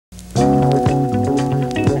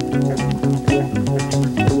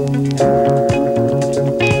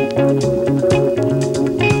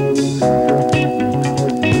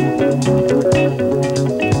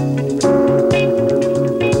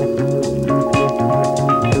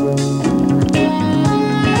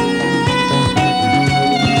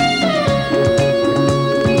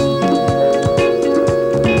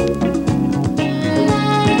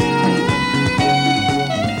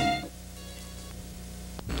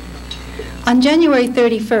On January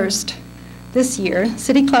 31st this year,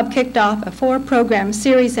 City Club kicked off a 4-program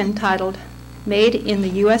series entitled Made in the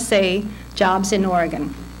USA, Jobs in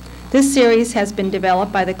Oregon. This series has been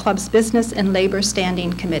developed by the club's Business and Labor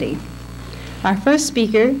Standing Committee. Our first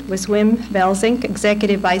speaker was Wim Belzink,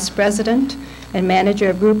 Executive Vice President and Manager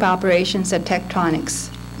of Group Operations at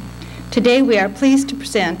Tektronix. Today we are pleased to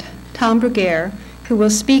present Tom Bruggere, who will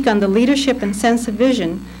speak on the leadership and sense of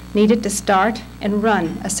vision needed to start and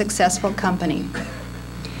run a successful company.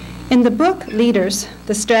 In the book Leaders,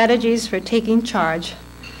 The Strategies for Taking Charge,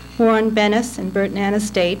 Warren Bennis and Bert Nanna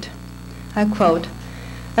state, I quote,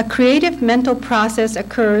 "A creative mental process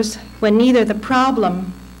occurs when neither the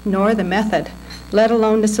problem nor the method, let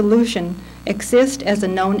alone the solution, exist as a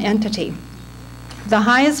known entity. The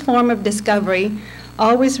highest form of discovery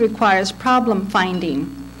always requires problem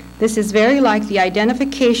finding. This is very like the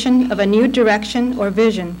identification of a new direction or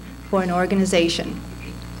vision for an organization."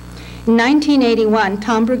 In 1981,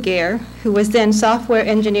 Tom Bruggere, who was then software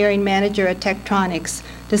engineering manager at Tektronix,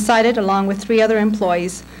 decided, along with 3 other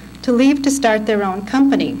employees, to leave to start their own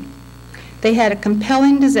company. They had a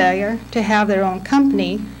compelling desire to have their own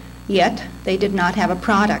company, yet they did not have a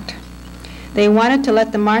product. They wanted to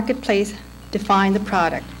let the marketplace define the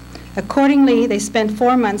product. Accordingly, they spent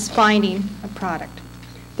 4 months finding a product.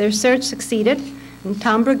 Their search succeeded, and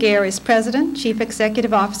Tom Bruggere is President, Chief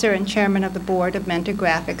Executive Officer, and Chairman of the Board of Mentor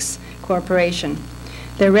Graphics Corporation.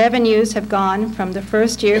 Their revenues have gone from the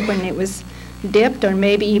first year when it was dipped or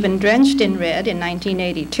maybe even drenched in red in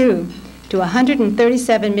 1982 to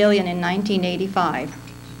 $137 million in 1985.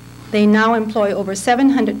 They now employ over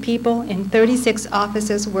 700 people in 36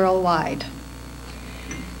 offices worldwide.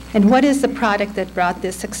 And what is the product that brought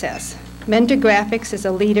this success? Mentor Graphics is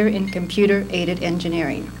a leader in computer-aided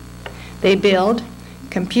engineering. They build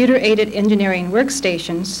computer-aided engineering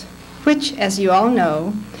workstations, which, as you all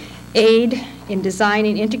know, aid in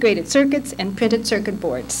designing integrated circuits and printed circuit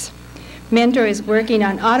boards. Mentor is working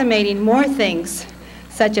on automating more things,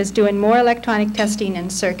 such as doing more electronic testing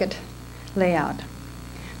and circuit layout.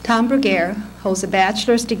 Tom Bruggere holds a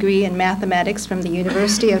bachelor's degree in mathematics from the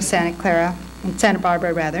University of Santa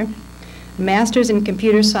Barbara, a master's in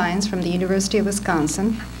computer science from the University of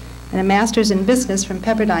Wisconsin, and a master's in business from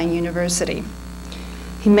Pepperdine University.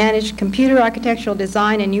 He managed computer architectural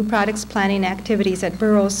design and new products planning activities at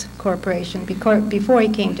Burroughs Corporation before he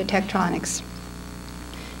came to Tektronix.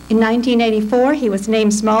 In 1984, he was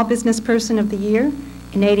named Small Business Person of the Year.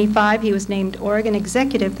 In 1985, he was named Oregon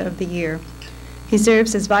Executive of the Year. He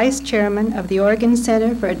serves as Vice Chairman of the Oregon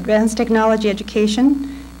Center for Advanced Technology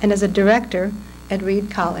Education and as a Director at Reed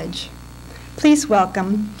College. Please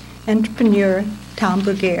welcome entrepreneur Tom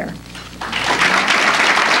Bruggere.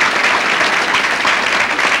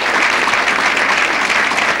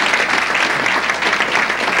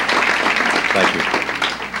 Thank you.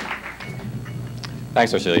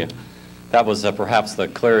 Thanks, Arcelia. That was perhaps the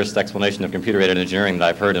clearest explanation of computer-aided engineering that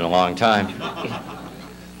I've heard in a long time.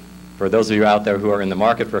 For those of you out there who are in the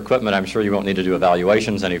market for equipment, I'm sure you won't need to do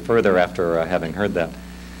evaluations any further after having heard that.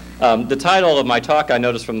 The title of my talk, I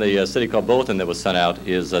noticed from the City Club bulletin that was sent out,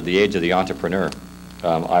 is The Age of the Entrepreneur.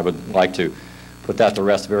 I would like to put that to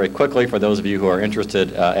rest very quickly. For those of you who are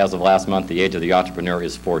interested, as of last month, the age of the entrepreneur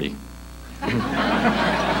is 40.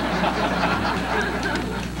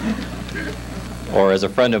 Or as a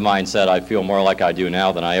friend of mine said, I feel more like I do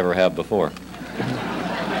now than I ever have before.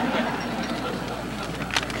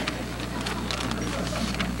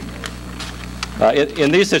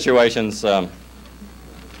 In these situations,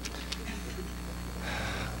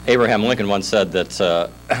 Abraham Lincoln once said that,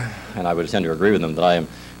 and I would tend to agree with him, that I am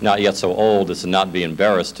not yet so old as to not be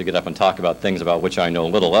embarrassed to get up and talk about things about which I know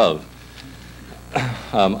little of.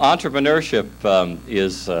 Entrepreneurship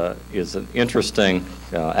is an interesting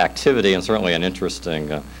activity and certainly an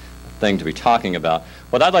interesting thing to be talking about.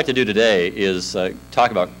 What I'd like to do today is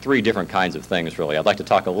talk about 3 different kinds of things, really. I'd like to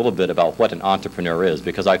talk a little bit about what an entrepreneur is,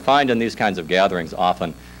 because I find in these kinds of gatherings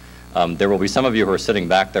often there will be some of you who are sitting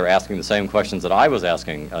back there asking the same questions that I was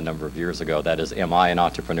asking a number of years ago. That is, am I an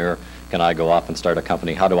entrepreneur? Can I go off and start a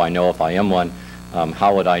company? How do I know if I am one?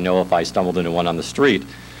 How would I know if I stumbled into one on the street?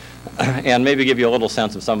 And maybe give you a little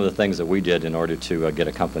sense of some of the things that we did in order to get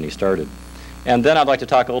a company started. And then I'd like to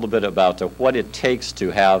talk a little bit about what it takes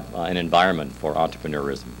to have an environment for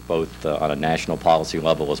entrepreneurism, both on a national policy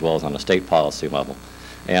level as well as on a state policy level.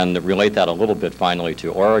 And relate that a little bit finally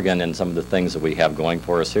to Oregon and some of the things that we have going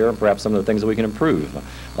for us here, and perhaps some of the things that we can improve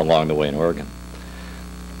along the way in Oregon.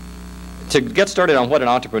 To get started on what an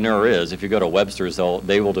entrepreneur is, if you go to Webster's,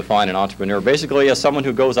 they will define an entrepreneur basically as someone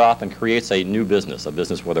who goes off and creates a new business, a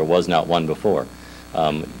business where there was not one before.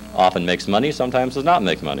 Often makes money, sometimes does not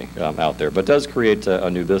make money out there, but does create a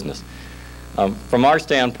new business. From our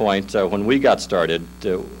standpoint, when we got started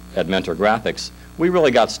at Mentor Graphics, we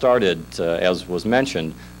really got started, as was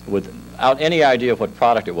mentioned, without any idea of what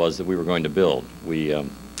product it was that we were going to build. We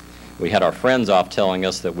had our friends off telling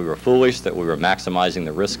us that we were foolish, that we were maximizing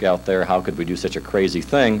the risk out there. How could we do such a crazy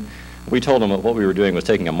thing? We told them that what we were doing was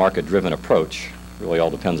taking a market-driven approach. It really all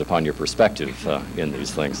depends upon your perspective in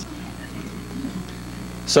these things.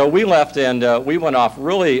 So we left and we went off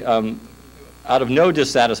really out of no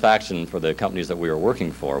dissatisfaction for the companies that we were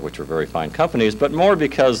working for, which were very fine companies, but more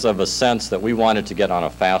because of a sense that we wanted to get on a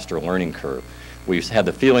faster learning curve. We had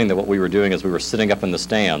the feeling that what we were doing is we were sitting up in the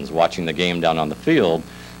stands watching the game down on the field,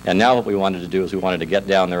 and now what we wanted to do is we wanted to get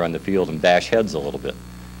down there on the field and bash heads a little bit.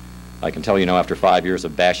 I can tell you now after 5 years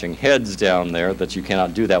of bashing heads down there that you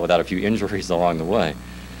cannot do that without a few injuries along the way.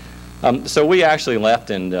 So we actually left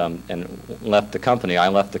and left the company. I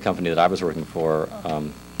left the company that I was working for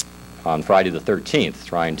on Friday the 13th,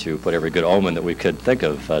 trying to put every good omen that we could think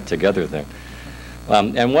of together there.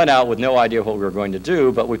 And went out with no idea what we were going to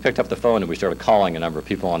do, but we picked up the phone and we started calling a number of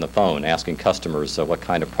people on the phone, asking customers, what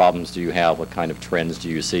kind of problems do you have, what kind of trends do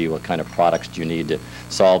you see, what kind of products do you need to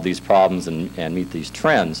solve these problems and meet these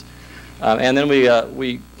trends. And then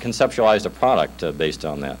we conceptualized a product based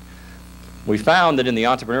on that. We found that in the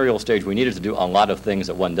entrepreneurial stage we needed to do a lot of things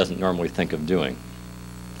that one doesn't normally think of doing.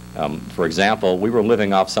 For example, we were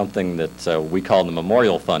living off something that we called the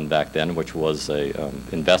Memorial Fund back then, which was an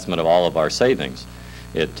investment of all of our savings.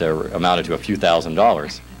 It amounted to a few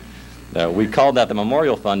 $1,000s. We called that the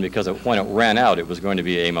Memorial Fund because when it ran out, it was going to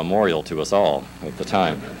be a memorial to us all at the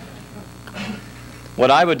time. What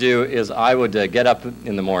I would do is I would get up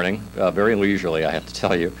in the morning, very leisurely, I have to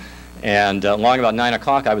tell you, and along about 9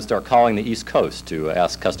 o'clock, I would start calling the East Coast to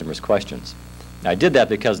ask customers questions. I did that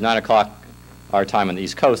because 9 o'clock, our time on the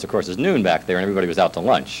East Coast, of course, is noon back there, and everybody was out to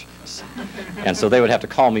lunch. And so they would have to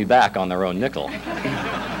call me back on their own nickel.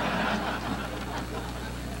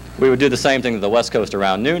 We would do the same thing to the West Coast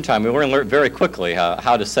around noontime. We learned very quickly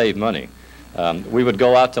how to save money. We would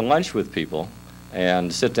go out to lunch with people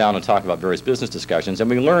and sit down and talk about various business discussions, and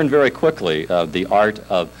we learned very quickly the art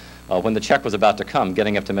of when the check was about to come,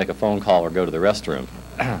 getting up to make a phone call or go to the restroom.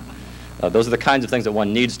 Those are the kinds of things that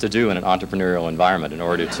one needs to do in an entrepreneurial environment in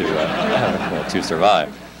order to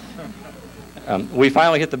survive. We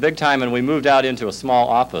finally hit the big time, and we moved out into a small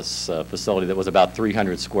office facility that was about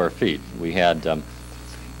 300 square feet. We had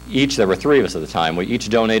there were 3 of us at the time, we each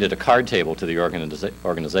donated a card table to the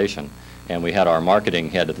organization, and we had our marketing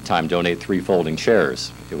head at the time donate 3 folding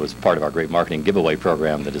chairs. It was part of our great marketing giveaway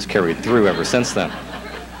program that has carried through ever since then.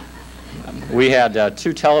 We had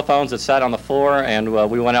 2 telephones that sat on the floor, and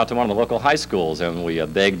we went out to one of the local high schools, and we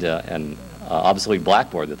begged an obsolete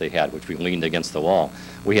blackboard that they had, which we leaned against the wall.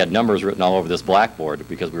 We had numbers written all over this blackboard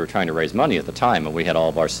because we were trying to raise money at the time, and we had all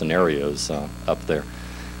of our scenarios up there.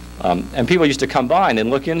 And people used to come by and they'd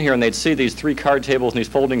look in here and they'd see these 3 card tables and these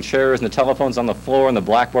folding chairs and the telephones on the floor and the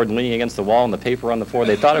blackboard leaning against the wall and the paper on the floor.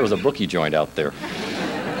 They thought it was a bookie joint out there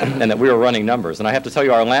and that we were running numbers. And I have to tell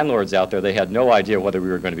you, our landlords out there, they had no idea whether we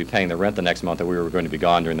were going to be paying the rent the next month or we were going to be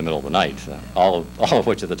gone during the middle of the night, all of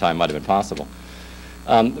which at the time might have been possible.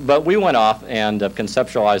 But we went off and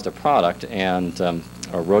conceptualized a product and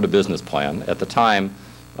wrote a business plan. At the time,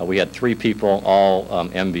 we had 3 people, all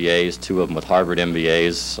MBAs, 2 of them with Harvard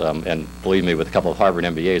MBAs, and believe me, with a couple of Harvard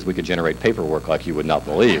MBAs, we could generate paperwork like you would not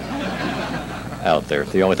believe out there.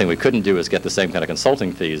 The only thing we couldn't do is get the same kind of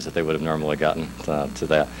consulting fees that they would have normally gotten to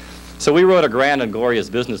that. So we wrote a grand and glorious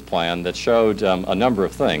business plan that showed a number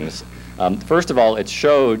of things. First of all, it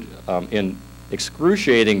showed in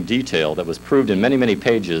excruciating detail that was proved in many, many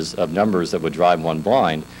pages of numbers that would drive one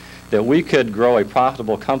blind, that we could grow a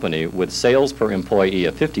profitable company with sales per employee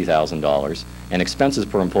of $50,000 and expenses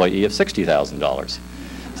per employee of $60,000.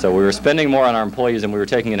 So we were spending more on our employees than we were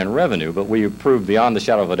taking in revenue, but we proved beyond the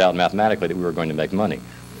shadow of a doubt mathematically that we were going to make money.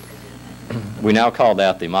 We now call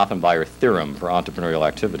that the Maffenbeier theorem for entrepreneurial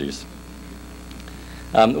activities.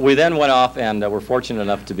 We then went off and were fortunate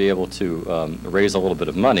enough to be able to raise a little bit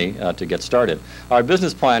of money to get started. Our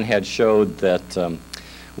business plan had showed that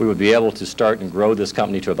we would be able to start and grow this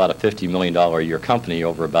company to about a $50 million a year company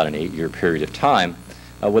over about an 8-year period of time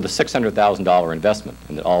with a $600,000 investment,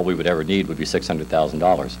 and that all we would ever need would be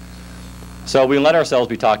 $600,000. So we let ourselves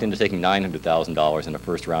be talked into taking $900,000 in the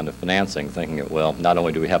first round of financing, thinking that, well, not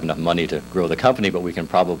only do we have enough money to grow the company, but we can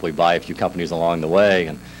probably buy a few companies along the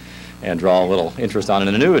way and draw a little interest on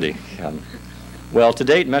an annuity. Well, to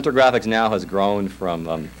date, Mentor Graphics now has grown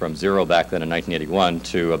from 0 back then in 1981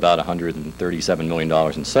 to about $137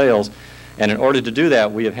 million in sales. And in order to do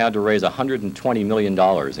that, we have had to raise $120 million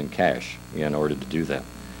in cash in order to do that.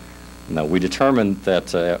 Now, we determined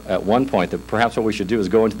that at one point that perhaps what we should do is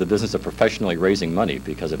go into the business of professionally raising money,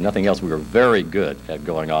 because if nothing else, we were very good at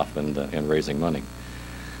going off and raising money.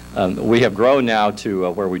 We have grown now to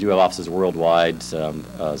where we do have offices worldwide,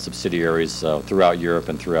 subsidiaries throughout Europe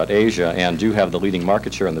and throughout Asia, and do have the leading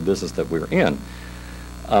market share in the business that we're in.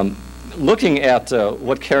 Looking at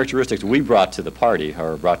what characteristics we brought to the party,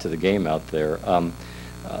 or brought to the game out there,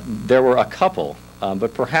 there were a couple,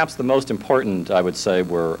 but perhaps the most important, I would say,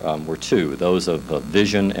 were two, those of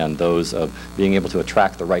vision and those of being able to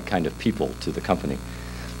attract the right kind of people to the company.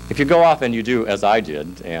 If you go off and you do, as I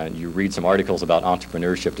did, and you read some articles about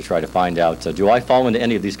entrepreneurship to try to find out, do I fall into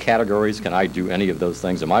any of these categories? Can I do any of those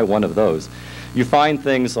things? Am I one of those? You find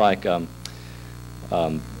things like,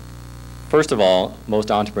 first of all,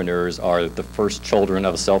 most entrepreneurs are the first children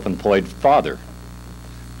of a self-employed father.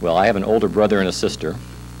 Well, I have an older brother and a sister.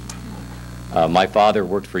 My father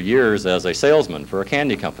worked for years as a salesman for a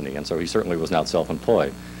candy company, and so he certainly was not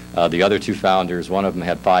self-employed. The other two founders, one of them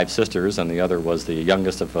had 5 sisters, and the other was the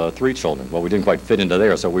youngest of 3 children. Well, we didn't quite fit into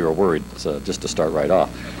there, so we were worried, just to start right off.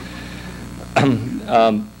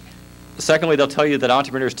 Secondly, they'll tell you that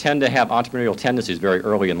entrepreneurs tend to have entrepreneurial tendencies very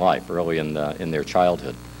early in life, early in their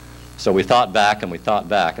childhood. So we thought back, and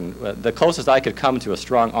the closest I could come to a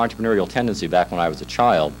strong entrepreneurial tendency back when I was a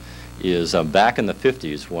child is back in the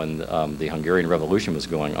 50s when the Hungarian Revolution was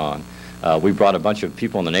going on. We brought a bunch of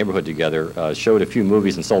people in the neighborhood together, showed a few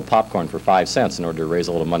movies, and sold popcorn for 5 cents in order to raise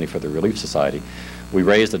a little money for the Relief Society. We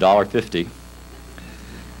raised $1.50.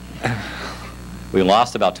 We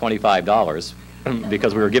lost about $25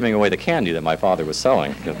 because we were giving away the candy that my father was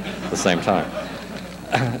selling at the same time.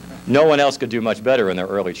 No one else could do much better in their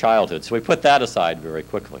early childhood, so we put that aside very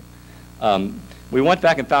quickly. We went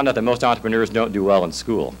back and found out that most entrepreneurs don't do well in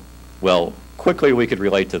school. Well, quickly we could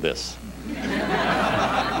relate to this.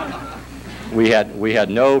 We had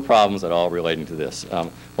no problems at all relating to this.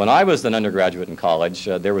 When I was an undergraduate in college,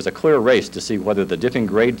 there was a clear race to see whether the dipping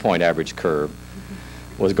grade point average curve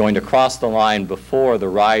was going to cross the line before the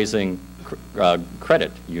rising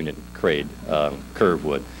credit unit grade curve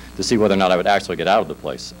would, to see whether or not I would actually get out of the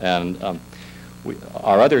place. And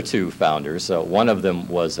our other 2 founders, one of them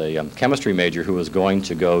was a chemistry major who was going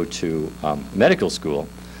to go to medical school,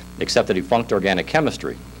 except that he flunked organic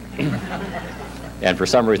chemistry. And for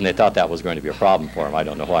some reason, they thought that was going to be a problem for him. I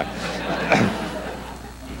don't know why.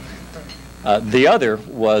 The other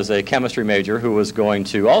was a chemistry major who was going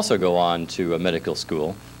to also go on to a medical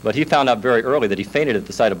school, but he found out very early that he fainted at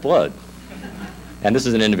the sight of blood. And this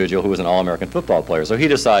is an individual who was an All-American football player, so he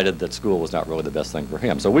decided that school was not really the best thing for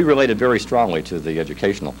him. So we related very strongly to the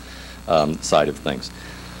educational side of things.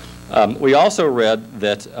 We also read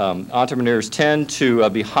that entrepreneurs tend to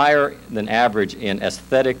be higher than average in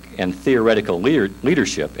aesthetic and theoretical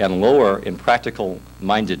leadership and lower in practical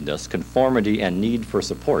mindedness, conformity, and need for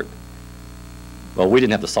support. Well, we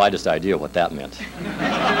didn't have the slightest idea what that meant.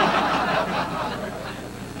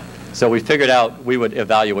 So we figured out we would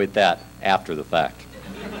evaluate that after the fact.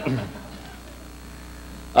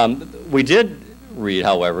 We did read,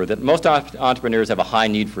 however, that most entrepreneurs have a high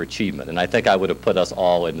need for achievement, and I think I would have put us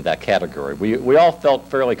all into that category. We all felt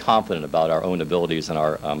fairly confident about our own abilities and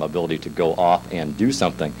our ability to go off and do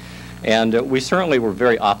something, and we certainly were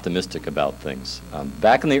very optimistic about things.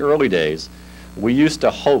 Back in the early days, we used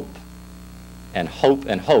to hope and hope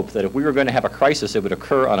and hope that if we were going to have a crisis, it would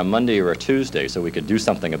occur on a Monday or a Tuesday so we could do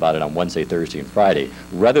something about it on Wednesday, Thursday, and Friday,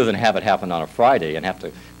 rather than have it happen on a Friday and have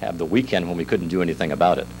to have the weekend when we couldn't do anything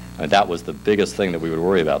about it. And that was the biggest thing that we would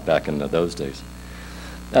worry about back in those days.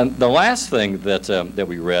 And the last thing that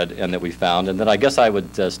we read and that we found, and that I guess I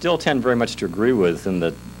would still tend very much to agree with in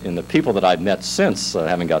the people that I've met since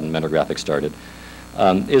having gotten Mentor Graphics started,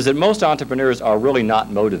 is that most entrepreneurs are really not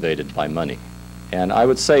motivated by money. And I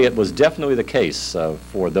would say it was definitely the case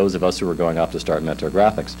for those of us who were going off to start Mentor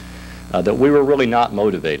Graphics, that we were really not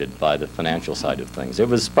motivated by the financial side of things. It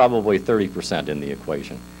was probably 30% in the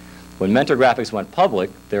equation. When Mentor Graphics went public,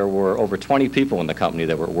 there were over 20 people in the company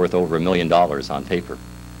that were worth over $1 million on paper.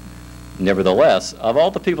 Nevertheless, of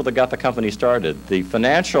all the people that got the company started, the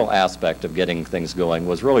financial aspect of getting things going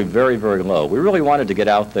was really very, very low. We really wanted to get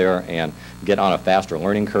out there and get on a faster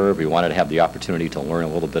learning curve. We wanted to have the opportunity to learn a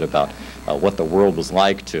little bit about what the world was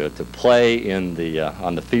like, to play in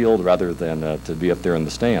on the field rather than to be up there in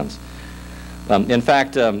the stands. In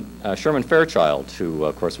fact, Sherman Fairchild, who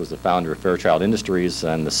of course was the founder of Fairchild Industries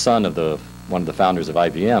and the son of one of the founders of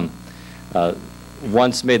IBM,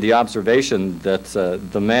 once made the observation that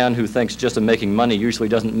the man who thinks just of making money usually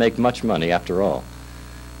doesn't make much money after all.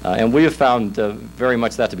 And we have found very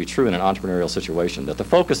much that to be true in an entrepreneurial situation, that the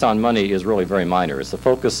focus on money is really very minor. It's the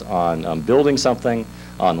focus on building something,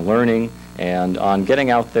 on learning, and on getting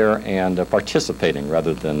out there and participating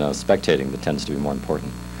rather than spectating that tends to be more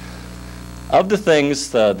important. Of the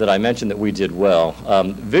things that I mentioned that we did well,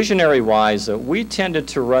 visionary-wise, we tended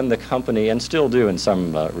to run the company, and still do in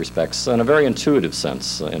some respects, in a very intuitive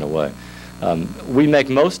sense, in a way. We make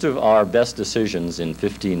most of our best decisions in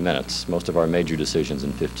 15 minutes, most of our major decisions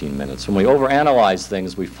in 15 minutes. When we overanalyze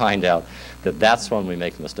things, we find out that that's when we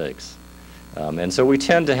make mistakes. And so we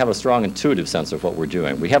tend to have a strong intuitive sense of what we're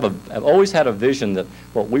doing. We have I've always had a vision that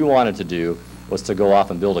what we wanted to do was to go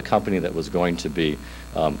off and build a company that was going to be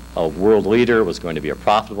a world leader, was going to be a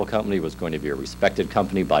profitable company, was going to be a respected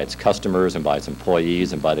company by its customers and by its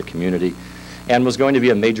employees and by the community, and was going to be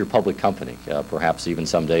a major public company, perhaps even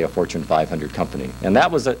someday a Fortune 500 company. And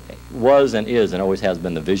that was and is and always has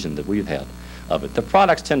been the vision that we've had of it. The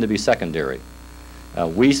products tend to be secondary.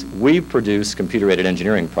 We produce computer-aided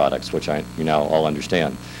engineering products, which you now all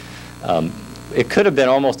understand. It could have been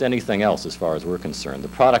almost anything else as far as we're concerned. The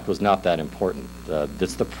product was not that important.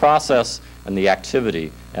 It's the process and the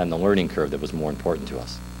activity and the learning curve that was more important to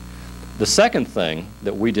us. The second thing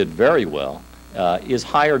that we did very well is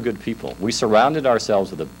hire good people. We surrounded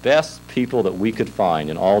ourselves with the best people that we could find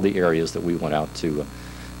in all the areas that we went out to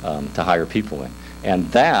hire people in. And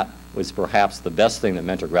that was perhaps the best thing that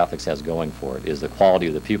Mentor Graphics has going for it, is the quality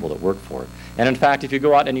of the people that work for it. And in fact, if you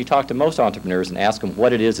go out and you talk to most entrepreneurs and ask them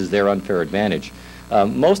what it is their unfair advantage,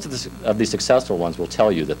 most of the successful ones will tell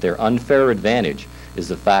you that their unfair advantage is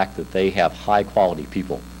the fact that they have high quality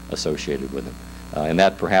people associated with them. And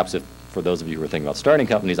that perhaps, for those of you who are thinking about starting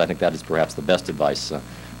companies, I think that is perhaps the best advice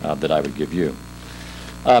that I would give you.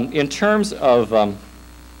 In terms of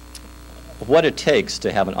what it takes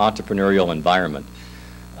to have an entrepreneurial environment,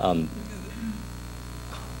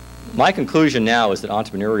 my conclusion now is that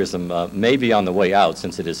entrepreneurism may be on the way out,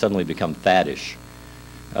 since it has suddenly become faddish.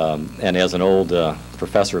 And as an old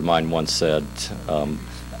professor of mine once said,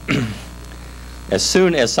 as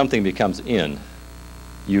soon as something becomes in,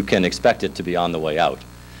 you can expect it to be on the way out.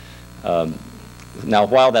 Now,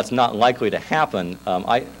 while that's not likely to happen,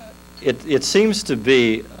 it seems to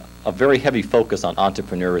be a very heavy focus on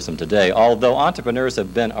entrepreneurism today, although entrepreneurs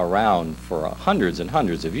have been around for hundreds and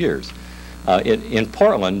hundreds of years. In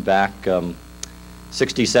Portland, back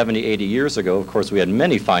 60, 70, 80 years ago, of course, we had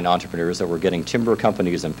many fine entrepreneurs that were getting timber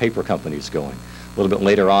companies and paper companies going. A little bit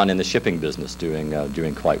later on in the shipping business,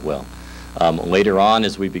 doing quite well. Later on,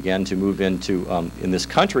 as we began to move into, in this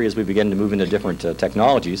country, as we began to move into different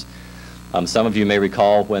technologies, some of you may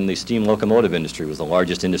recall when the steam locomotive industry was the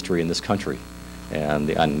largest industry in this country. And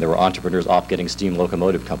there were entrepreneurs off getting steam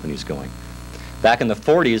locomotive companies going. Back in the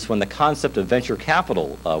 40s, when the concept of venture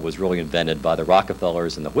capital was really invented by the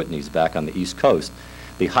Rockefellers and the Whitneys back on the East Coast,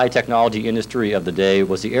 the high technology industry of the day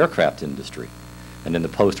was the aircraft industry. And in the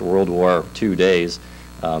post-World War II days,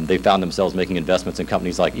 they found themselves making investments in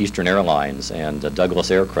companies like Eastern Airlines and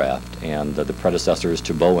Douglas Aircraft and the predecessors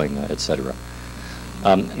to Boeing, et cetera.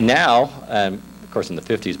 Now, of course, in the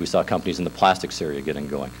 50s, we saw companies in the plastics area getting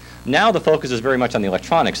going. Now the focus is very much on the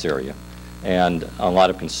electronics area, and a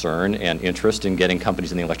lot of concern and interest in getting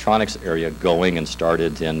companies in the electronics area going and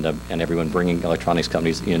started, and everyone bringing electronics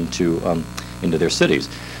companies into their cities.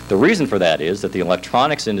 The reason for that is that the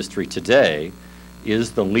electronics industry today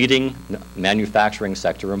is the leading manufacturing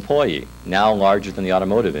sector employee, now larger than the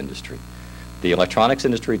automotive industry. The electronics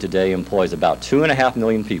industry today employs about 2.5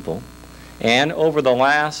 million people, and over the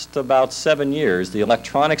last about 7 years, the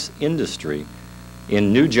electronics industry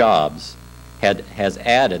in new jobs has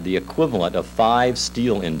added the equivalent of 5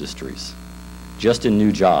 steel industries just in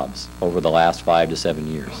new jobs over the last 5 to 7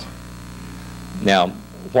 years. Now,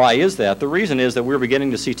 why is that? The reason is that we're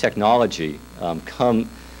beginning to see technology come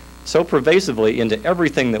so pervasively into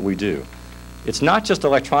everything that we do. It's not just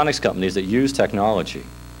electronics companies that use technology.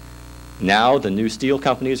 Now the new steel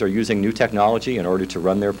companies are using new technology in order to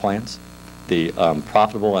run their plants. The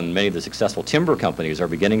profitable and many of the successful timber companies are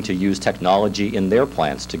beginning to use technology in their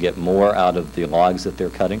plants to get more out of the logs that they're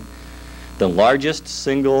cutting. The largest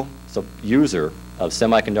single user of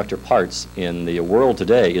semiconductor parts in the world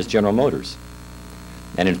today is General Motors.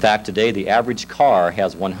 And in fact, today the average car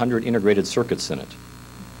has 100 integrated circuits in it.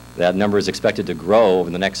 That number is expected to grow over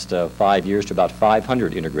the next 5 years to about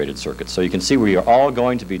 500 integrated circuits. So you can see we are all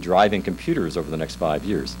going to be driving computers over the next 5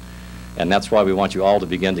 years. And that's why we want you all to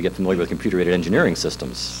begin to get familiar with computer-aided engineering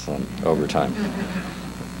systems over time.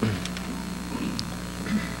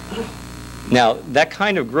 Now, that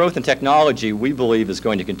kind of growth in technology we believe is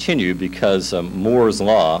going to continue because Moore's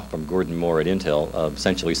law from Gordon Moore at Intel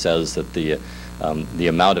essentially says that the The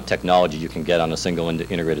amount of technology you can get on a single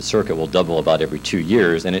integrated circuit will double about every 2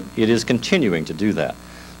 years, and it is continuing to do that.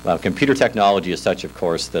 Computer technology is such, of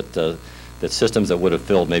course, that that systems that would have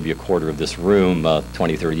filled maybe a quarter of this room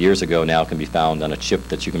 20, 30 years ago now can be found on a chip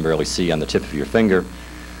that you can barely see on the tip of your finger.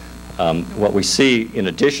 What we see in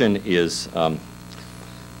addition is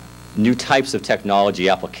new types of technology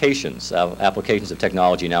applications, applications of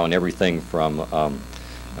technology now in everything from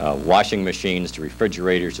washing machines to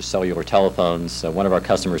refrigerators to cellular telephones. One of our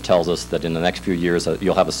customers tells us that in the next few years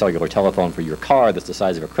you'll have a cellular telephone for your car that's the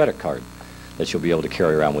size of a credit card that you'll be able to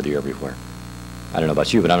carry around with you everywhere. I don't know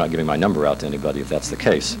about you, but I'm not giving my number out to anybody if that's the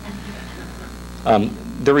case.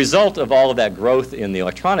 The result of all of that growth in the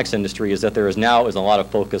electronics industry is that there is now a lot of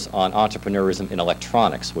focus on entrepreneurism in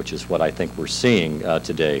electronics, which is what I think we're seeing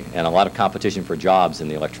today, and a lot of competition for jobs in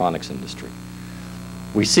the electronics industry.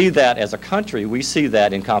 We see that as a country, we see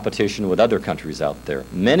that in competition with other countries out there.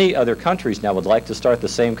 Many other countries now would like to start the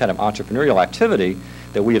same kind of entrepreneurial activity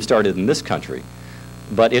that we have started in this country.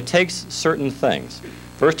 But it takes certain things.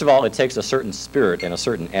 First of all, it takes a certain spirit and a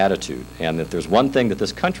certain attitude. And if there's one thing that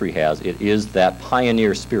this country has, it is that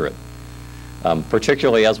pioneer spirit.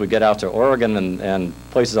 Particularly as we get out to Oregon and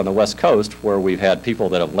places on the West Coast where we've had people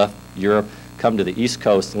that have left Europe, come to the East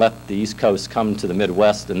Coast, left the East Coast, come to the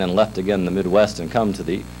Midwest, and then left again the Midwest and come to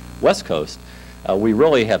the West Coast. We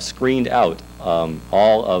really have screened out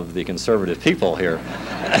all of the conservative people here.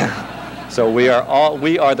 So we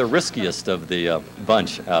are the riskiest of the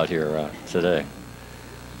bunch out here today.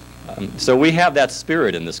 So we have that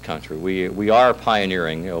spirit in this country. We are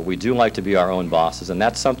pioneering. We do like to be our own bosses, and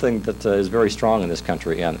that's something that is very strong in this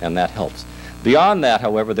country, and that helps. Beyond that,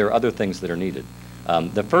 however, there are other things that are needed.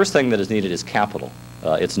 The first thing that is needed is capital.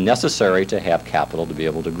 It's necessary to have capital to be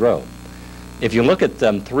able to grow. If you look at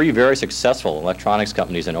three very successful electronics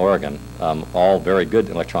companies in Oregon, all very good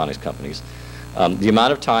electronics companies, the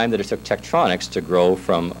amount of time that it took Tektronix to grow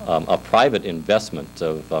from a private investment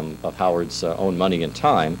of Howard's own money and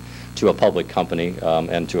time to a public company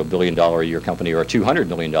and to $1 billion a year company, or a $200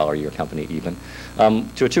 million a year company even,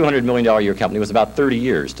 to a $200 million a year company was about 30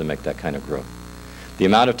 years to make that kind of growth. The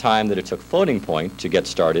amount of time that it took Floating Point to get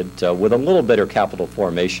started with a little better capital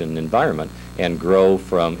formation environment and grow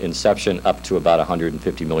from inception up to about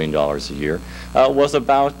 $150 million a year was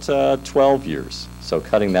about 12 years, so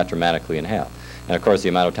cutting that dramatically in half. And of course, the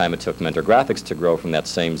amount of time it took Mentor Graphics to grow from that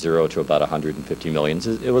same zero to about 150 million,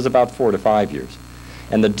 it was about 4 to 5 years.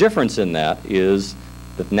 And the difference in that is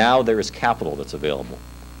that now there is capital that's available.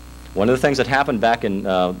 One of the things that happened back in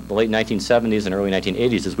the late 1970s and early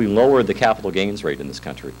 1980s is we lowered the capital gains rate in this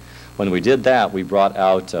country. When we did that, we brought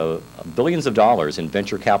out billions of dollars in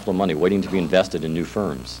venture capital money waiting to be invested in new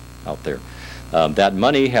firms out there. That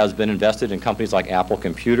money has been invested in companies like Apple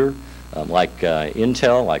Computer, like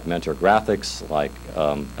Intel, like Mentor Graphics, like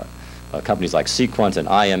companies like Sequent and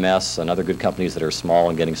IMS and other good companies that are small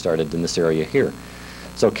and getting started in this area here.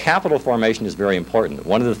 So capital formation is very important.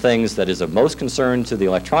 One of the things that is of most concern to the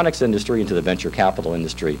electronics industry and to the venture capital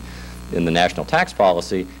industry in the national tax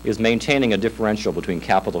policy is maintaining a differential between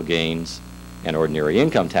capital gains and ordinary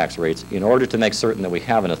income tax rates in order to make certain that we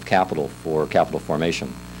have enough capital for capital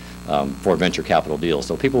formation for venture capital deals.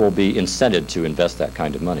 So people will be incented to invest that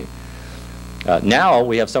kind of money. Now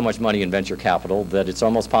we have so much money in venture capital that it's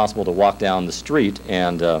almost possible to walk down the street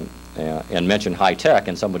and mention high tech,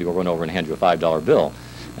 and somebody will run over and hand you a $5 bill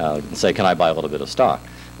and say, can I buy a little bit of stock?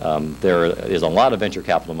 There is a lot of venture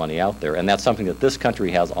capital money out there, and that's something that this country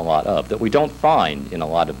has a lot of, that we don't find in a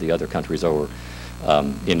lot of the other countries over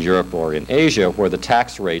in Europe or in Asia, where the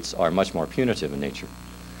tax rates are much more punitive in nature.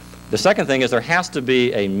 The second thing is there has to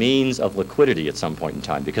be a means of liquidity at some point in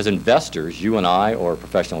time, because investors, you and I or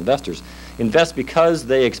professional investors, invest because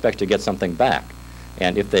they expect to get something back.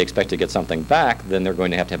 And if they expect to get something back, then they're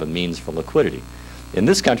going to have a means for liquidity. In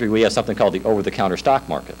this country, we have something called the over-the-counter stock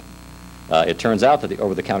market. It turns out that the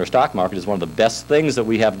over-the-counter stock market is one of the best things that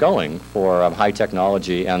we have going for high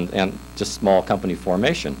technology and just small company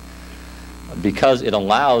formation, because it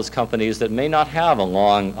allows companies that may not have a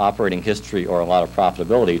long operating history or a lot of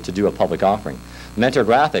profitability to do a public offering. Mentor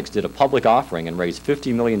Graphics did a public offering and raised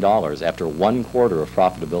 $50 million after 1 quarter of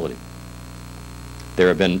profitability. There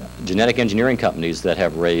have been genetic engineering companies that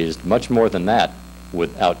have raised much more than that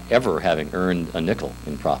without ever having earned a nickel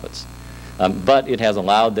in profits. But it has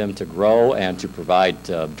allowed them to grow and to provide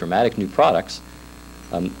dramatic new products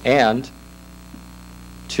and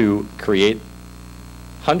to create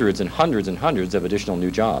hundreds and hundreds and hundreds of additional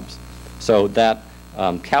new jobs. So that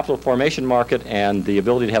capital formation market and the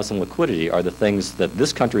ability to have some liquidity are the things that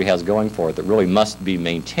this country has going for it that really must be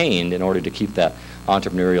maintained in order to keep that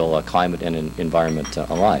entrepreneurial climate and environment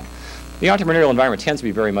alive. The entrepreneurial environment tends to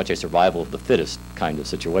be very much a survival of the fittest kind of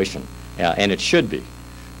situation, and it should be.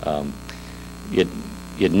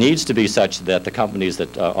 It needs to be such that the companies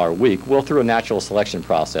that are weak will, through a natural selection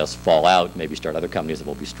process, fall out, maybe start other companies that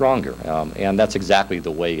will be stronger. And that's exactly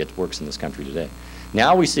the way it works in this country today.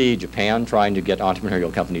 Now we see Japan trying to get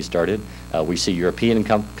entrepreneurial companies started. We see European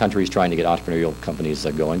countries trying to get entrepreneurial companies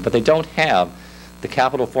going, but they don't have the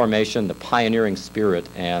capital formation, the pioneering spirit,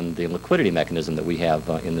 and the liquidity mechanism that we have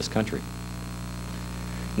in this country.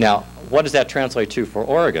 Now, what does that translate to for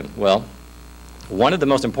Oregon? Well, one of the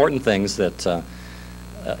most important things that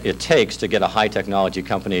it takes to get a high technology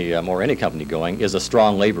company or any company going is a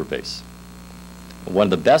strong labor base. One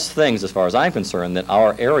of the best things, as far as I'm concerned, that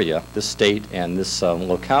our area, this state and this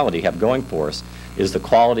locality have going for us is the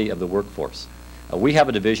quality of the workforce. We have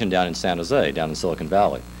a division down in San Jose, down in Silicon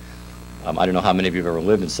Valley. I don't know how many of you have ever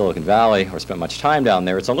lived in Silicon Valley or spent much time down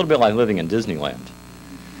there. It's a little bit like living in Disneyland.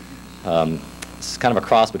 It's kind of a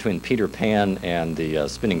cross between Peter Pan and the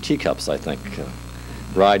spinning teacups, I think,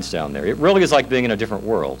 rides down there. It really is like being in a different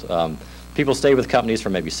world. People stay with companies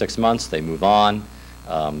for maybe 6 months. They move on.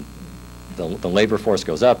 The labor force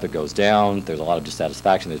goes up, it goes down. There's a lot of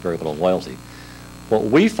dissatisfaction. There's very little loyalty. What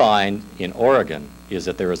we find in Oregon is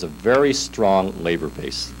that there is a very strong labor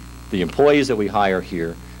base. The employees that we hire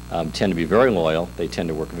here tend to be very loyal. They tend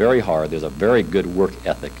to work very hard. There's a very good work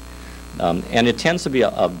ethic. And it tends to be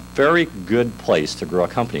a very good place to grow a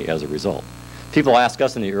company as a result. People ask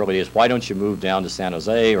us in the early days, why don't you move down to San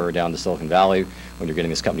Jose or down to Silicon Valley when you're getting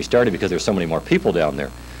this company started, because there's so many more people down there.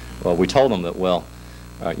 Well, we told them that, well,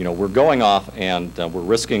 we're going off and we're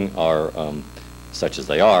risking our, such as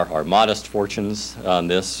they are, our modest fortunes on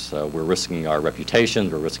this. We're risking our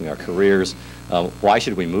reputations, we're risking our careers. Why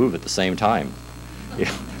should we move at the same time?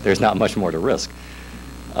 There's not much more to risk.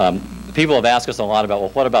 People have asked us a lot about, well,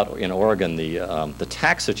 what about in Oregon? The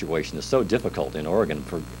tax situation is so difficult in Oregon.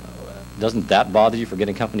 Doesn't that bother you for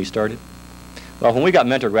getting companies started? Well, when we got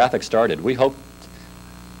Mentor Graphics started, we hoped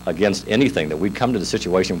against anything that we'd come to the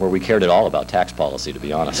situation where we cared at all about tax policy, to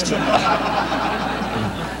be honest.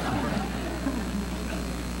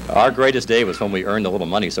 Our greatest day was when we earned a little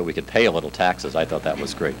money so we could pay a little taxes. I thought that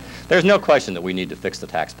was great. There's no question that we need to fix the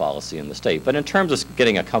tax policy in the state, but in terms of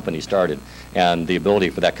getting a company started and the ability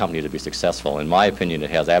for that company to be successful, in my opinion,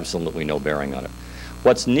 it has absolutely no bearing on it.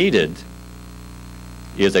 What's needed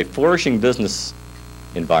is a flourishing business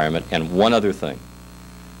environment and one other thing.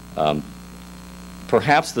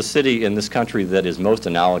 Perhaps the city in this country that is most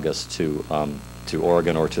analogous to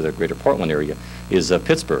Oregon or to the greater Portland area is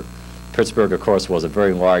Pittsburgh. Pittsburgh, of course, was a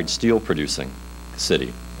very large steel-producing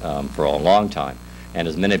city for a long time. And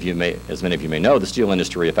as many of you may know, the steel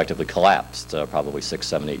industry effectively collapsed probably 6,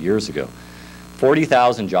 7, 8 years ago.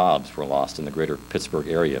 40,000 jobs were lost in the greater Pittsburgh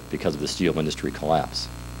area because of the steel industry collapse.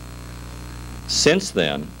 Since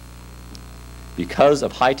then, because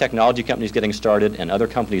of high technology companies getting started and other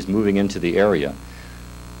companies moving into the area,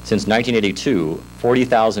 since 1982,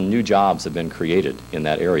 40,000 new jobs have been created in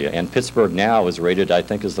that area. And Pittsburgh now is rated, I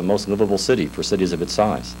think, as the most livable city for cities of its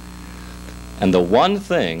size. And the one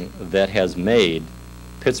thing that has made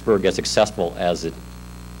Pittsburgh as successful as it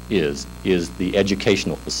is the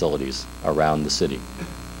educational facilities around the city.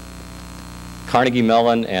 Carnegie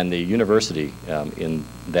Mellon and the university in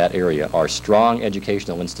that area are strong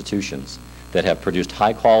educational institutions that have produced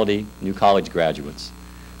high-quality new college graduates,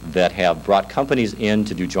 that have brought companies in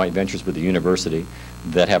to do joint ventures with the university,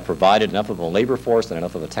 that have provided enough of a labor force and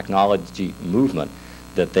enough of a technology movement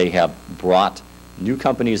that they have brought new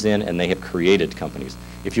companies in and they have created companies.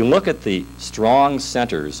 If you look at the strong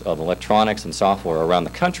centers of electronics and software around the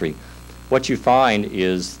country, what you find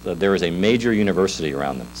is that there is a major university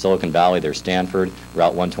around them. Silicon Valley, there's Stanford.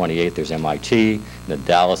 Route 128, there's MIT. In the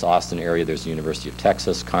Dallas, Austin area, there's the University of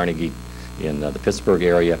Texas. Carnegie in the Pittsburgh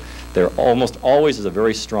area. There almost always is a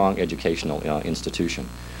very strong educational institution.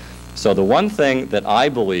 So the one thing that I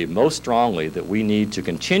believe most strongly that we need to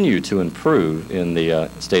continue to improve in the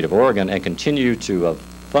state of Oregon and continue to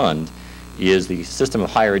fund is the system of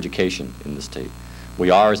higher education in the state. We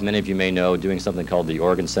are, as many of you may know, doing something called the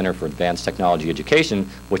Oregon Center for Advanced Technology Education,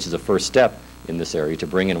 which is a first step in this area to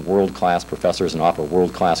bring in world-class professors and offer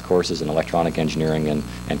world-class courses in electronic engineering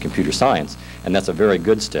and computer science. And that's a very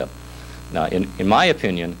good step. Now, in my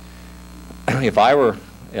opinion, if I were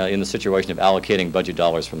in the situation of allocating budget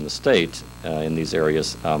dollars from the state in these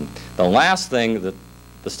areas, the last thing that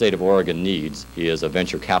the state of Oregon needs is a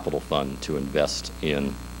venture capital fund to invest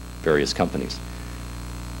in various companies.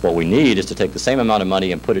 What we need is to take the same amount of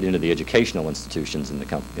money and put it into the educational institutions in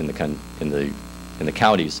the in the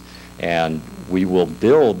counties, and we will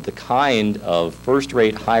build the kind of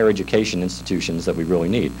first-rate higher education institutions that we really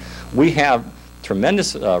need. We have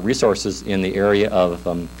tremendous resources in the area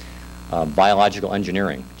of biological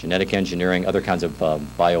engineering, genetic engineering, other kinds of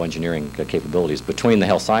bioengineering capabilities. Between the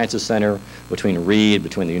Health Sciences Center, between Reed,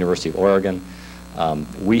 between the University of Oregon,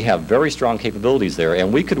 we have very strong capabilities there,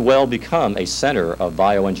 and we could well become a center of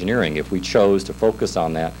bioengineering if we chose to focus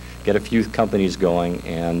on that, get a few companies going,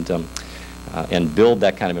 and build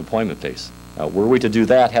that kind of employment base. Were we to do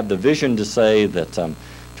that, have the vision to say that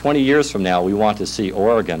 20 years from now we want to see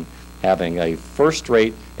Oregon having a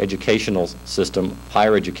first-rate educational system,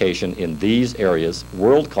 higher education in these areas,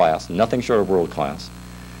 world-class, nothing short of world-class,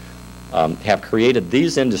 have created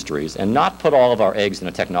these industries and not put all of our eggs in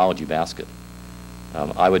a technology basket.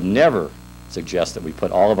 I would never suggest that we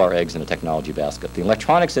put all of our eggs in a technology basket. The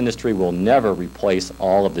electronics industry will never replace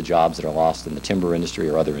all of the jobs that are lost in the timber industry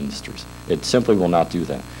or other industries. It simply will not do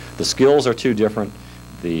that. The skills are too different.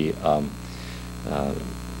 The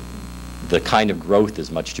kind of growth is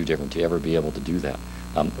much too different to ever be able to do that.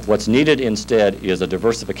 What's needed instead is a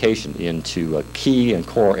diversification into key and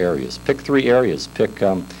core areas. Pick 3 areas. Pick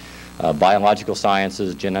biological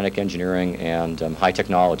sciences, genetic engineering, and high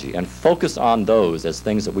technology, and focus on those as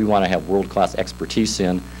things that we want to have world-class expertise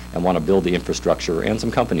in and want to build the infrastructure and some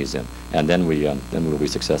companies in, and then we'll be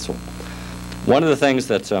successful. One of the things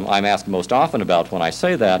that I'm asked most often about when I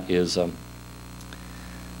say that is,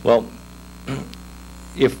 well,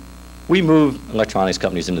 if we move electronics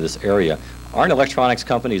companies into this area, aren't electronics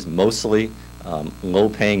companies mostly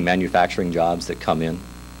low-paying manufacturing jobs that come in?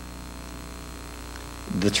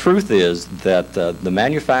 The truth is that the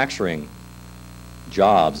manufacturing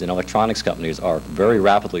jobs in electronics companies are very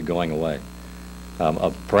rapidly going away.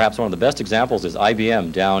 Perhaps one of the best examples is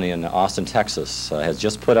IBM down in Austin, Texas, has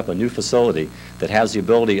just put up a new facility that has the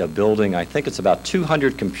ability of building, I think it's about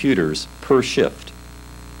 200 computers per shift.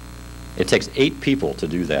 It takes 8 people to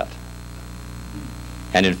do that.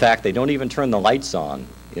 And in fact, they don't even turn the lights on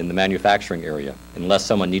in the manufacturing area unless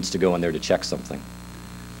someone needs to go in there to check something.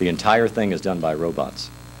 The entire thing is done by robots.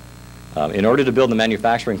 In order to build the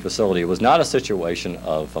manufacturing facility, it was not a situation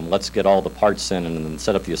of let's get all the parts in and then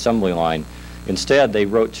set up the assembly line. Instead, they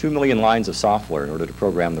wrote 2 million lines of software in order to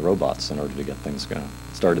program the robots in order to get things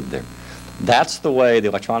started there. That's the way the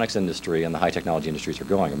electronics industry and the high technology industries are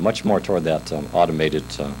going, much more toward that automated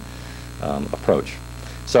approach.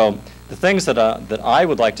 So the things that I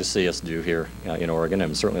would like to see us do here in Oregon,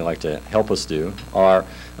 and certainly like to help us do, are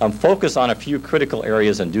focus on a few critical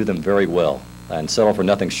areas and do them very well, and settle for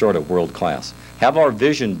nothing short of world class. Have our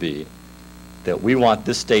vision be that we want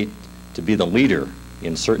this state to be the leader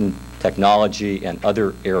in certain technology and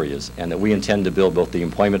other areas, and that we intend to build both the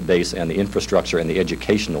employment base and the infrastructure and the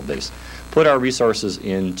educational base. Put our resources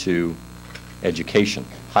into education,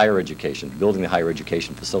 higher education, building the higher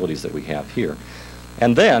education facilities that we have here.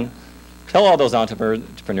 And then tell all those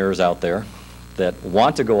entrepreneurs out there that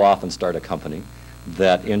want to go off and start a company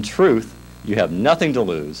that in truth you have nothing to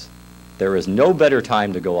lose. There is no better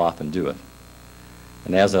time to go off and do it.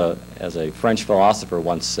 And as a French philosopher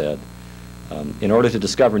once said, in order to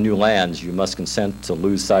discover new lands, you must consent to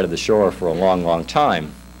lose sight of the shore for a long, long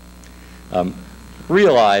time.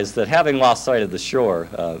 Realize that having lost sight of the shore,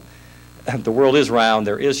 the world is round,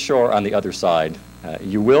 there is shore on the other side.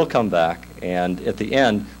 You will come back, and at the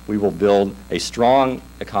end, we will build a strong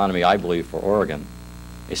economy, I believe, for Oregon,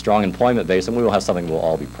 a strong employment base, and we will have something we'll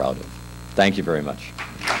all be proud of. Thank you very much.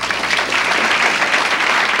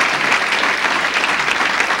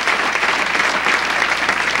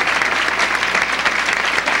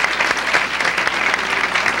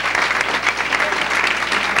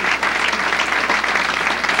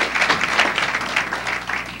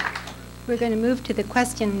 We're going to move to the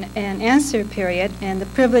question and answer period, and the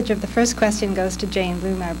privilege of the first question goes to Jane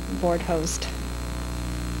Bloom, our board host.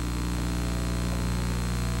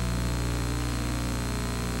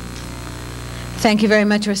 Thank you very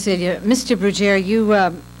much, Orsilia. Mr. Bruggere,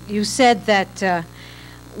 you said that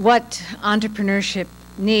what entrepreneurship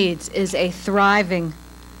needs is a thriving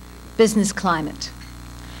business climate.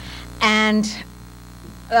 And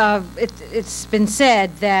it's been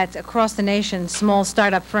said that across the nation, small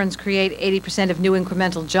startup firms create 80% of new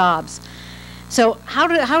incremental jobs. So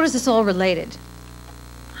how is this all related?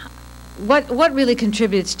 What really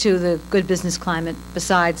contributes to the good business climate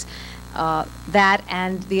besides that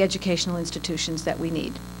and the educational institutions that we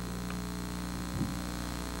need?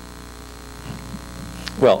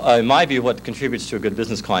 Well, in my view, what contributes to a good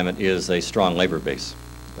business climate is a strong labor base.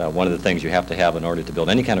 One of the things you have to have in order to build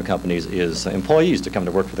any kind of companies is employees to come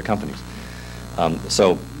to work for the companies.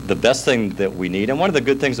 So the best thing that we need, and one of the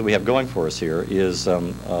good things that we have going for us here, is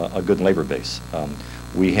a good labor base.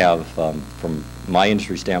 We have, from my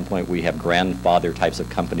industry standpoint, we have grandfather types of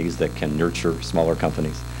companies that can nurture smaller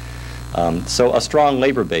companies. So a strong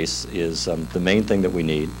labor base is the main thing that we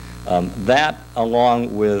need. That,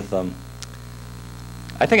 along with,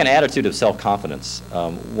 I think, an attitude of self-confidence.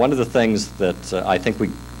 One of the things that I think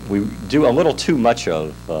we do a little too much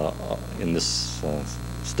of in this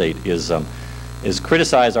state is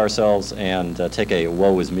criticize ourselves and take a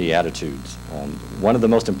woe is me attitude. One of the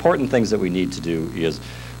most important things that we need to do is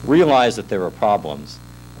realize that there are problems,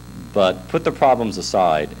 but put the problems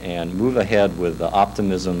aside and move ahead with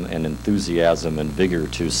optimism and enthusiasm and vigor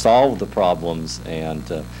to solve the problems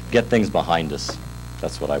and get things behind us.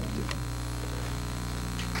 That's what I would do.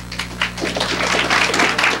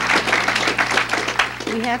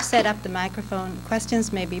 We have set up the microphone.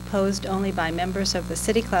 Questions may be posed only by members of the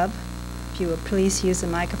City Club. If you would please use the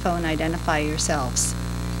microphone and identify yourselves.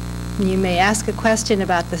 You may ask a question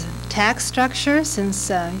about the tax structure, since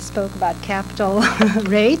he spoke about capital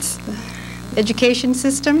rates, education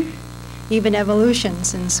system, even evolution,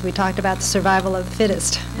 since we talked about the survival of the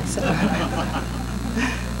fittest. So.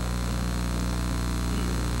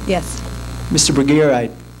 Yes. Mr. Bruggere, I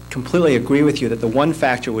completely agree with you that the one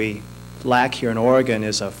factor we lack here in Oregon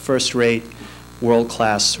is a first-rate,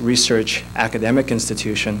 world-class research academic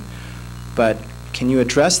institution. But can you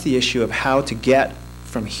address the issue of how to get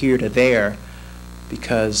from here to there?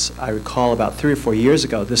 Because I recall about 3 or 4 years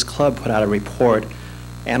ago, this club put out a report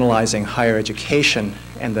analyzing higher education,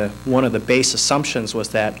 and one of the base assumptions was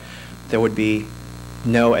that there would be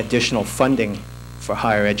no additional funding for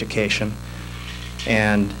higher education.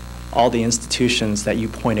 And all the institutions that you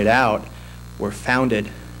pointed out were founded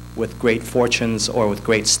with great fortunes or with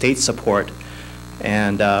great state support.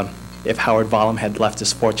 And if Howard Vollum had left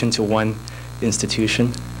his fortune to one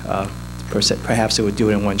institution, perhaps it would do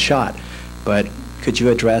it in one shot. But could you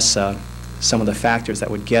address some of the factors that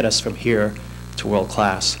would get us from here to world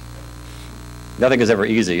class? Nothing is ever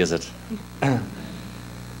easy, is it?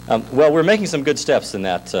 Well, we're making some good steps in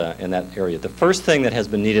that area. The first thing that has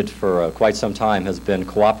been needed for quite some time has been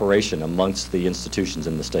cooperation amongst the institutions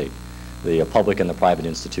in the state, the public and the private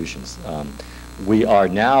institutions. We are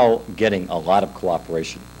now getting a lot of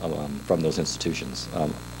cooperation from those institutions.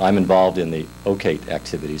 I'm involved in the OCATE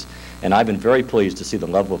activities, and I've been very pleased to see the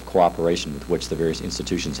level of cooperation with which the various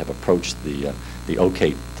institutions have approached the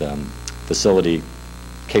OCATE facility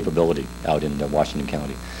capability out in Washington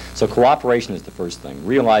County. So cooperation is the first thing,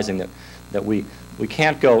 realizing that we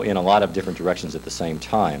can't go in a lot of different directions at the same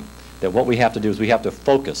time, that what we have to do is we have to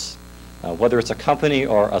focus. Whether it's a company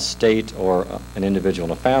or a state or an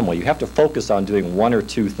individual and a family, you have to focus on doing one or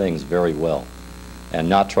two things very well and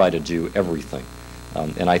not try to do everything.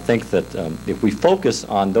 And I think that if we focus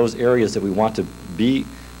on those areas that we want to be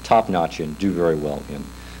top-notch in, do very well in,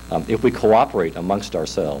 if we cooperate amongst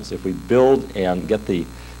ourselves, if we build and get the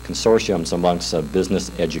consortiums amongst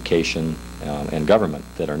business, education, and government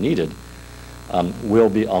that are needed,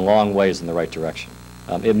 we'll be a long ways in the right direction.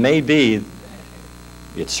 It may be,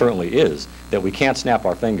 it certainly is, that we can't snap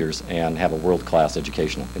our fingers and have a world-class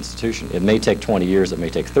educational institution. It may take 20 years, it may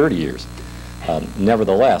take 30 years.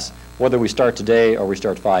 Nevertheless, whether we start today or we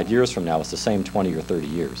start 5 years from now, it's the same 20 or 30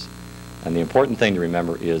 years. And the important thing to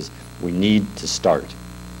remember is we need to start,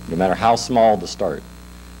 no matter how small the start.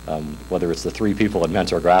 Whether it's the 3 people at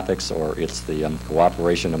Mentor Graphics or it's the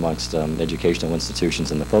cooperation amongst educational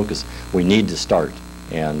institutions and the focus, we need to start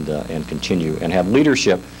and continue and have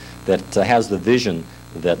leadership that has the vision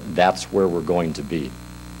that that's where we're going to be.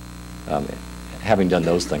 Having done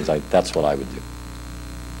those things, that's what I would do.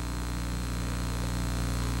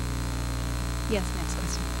 Yes, next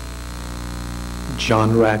question.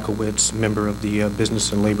 John Rakowitz, member of the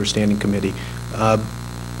Business and Labor Standing Committee.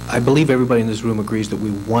 I believe everybody in this room agrees that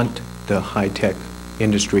we want the high-tech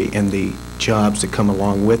industry and the jobs that come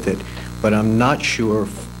along with it, but I'm not sure,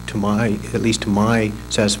 at least to my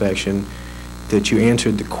satisfaction, that you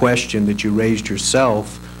answered the question that you raised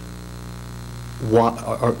yourself. What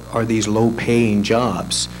are these low-paying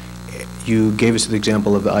jobs? You gave us the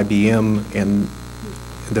example of IBM and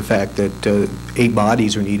the fact that 8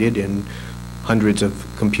 bodies are needed and hundreds of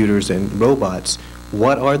computers and robots.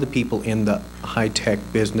 What are the people in the high-tech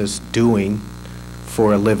business doing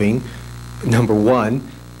for a living, number one,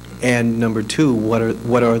 and number two, what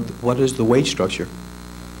is the wage structure?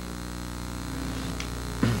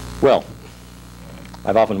 Well,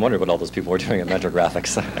 I've often wondered what all those people are doing at Mentor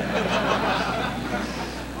Graphics.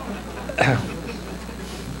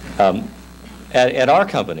 At our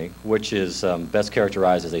company, which is best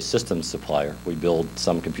characterized as a systems supplier, we build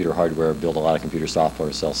some computer hardware, build a lot of computer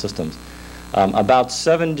software, sell systems. About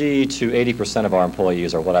 70 to 80% of our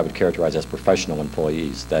employees are what I would characterize as professional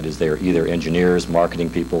employees. That is, they are either engineers, marketing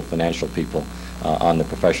people, financial people on the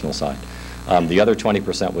professional side. The other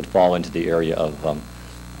 20% would fall into the area of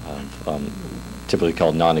typically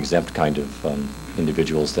called non-exempt kind of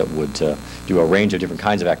individuals that would do a range of different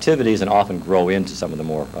kinds of activities and often grow into some of the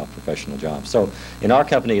more professional jobs. So in our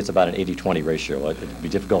company, it's about an 80-20 ratio. It would be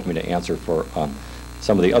difficult for me to answer for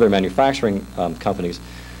some of the other manufacturing companies.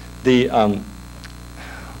 The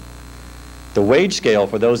wage scale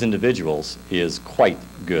for those individuals is quite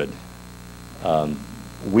good.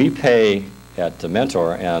 We pay at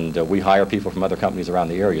Mentor, and we hire people from other companies around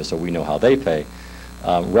the area, so we know how they pay,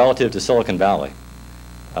 relative to Silicon Valley,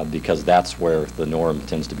 because that's where the norm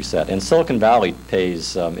tends to be set. And Silicon Valley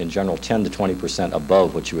pays, in general, 10 to 20%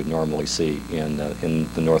 above what you would normally see in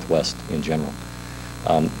the Northwest in general.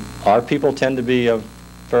 Our people tend to be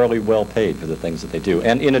fairly well paid for the things that they do.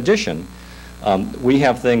 And in addition, we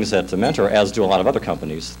have things at Mentor, as do a lot of other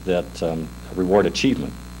companies, that reward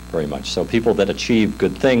achievement very much. So people that achieve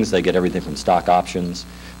good things, they get everything from stock options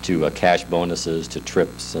to cash bonuses to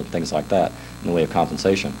trips and things like that in the way of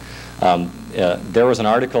compensation. There was an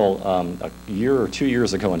article a year or 2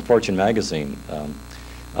 years ago in Fortune magazine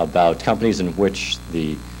about companies in which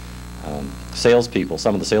the salespeople,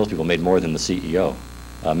 some of the salespeople made more than the CEO.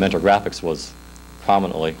 Mentor Graphics was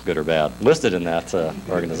prominently, good or bad, listed in that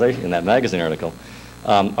organization, in that magazine article.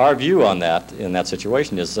 Our view on that, in that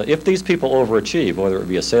situation, is if these people overachieve, whether it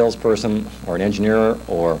be a salesperson or an engineer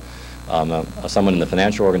or someone in the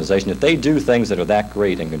financial organization, if they do things that are that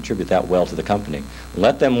great and contribute that well to the company,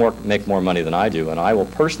 let them make more money than I do, and I will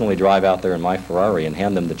personally drive out there in my Ferrari and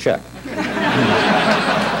hand them the check.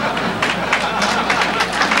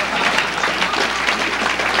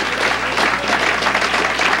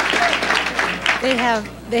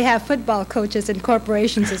 They have football coaches in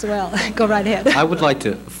corporations as well. Go right ahead. I would like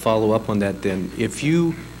to follow up on that then. If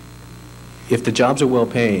the jobs are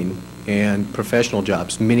well-paying and professional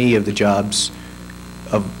jobs, many of the jobs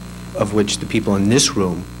of which the people in this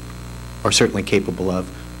room are certainly capable of,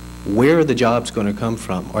 where are the jobs going to come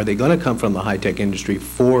from? Are they going to come from the high-tech industry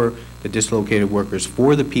for the dislocated workers,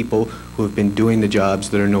 for the people who have been doing the jobs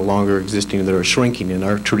that are no longer existing, that are shrinking in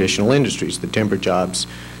our traditional industries, the timber jobs,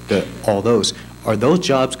 all those? Are those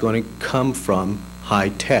jobs going to come from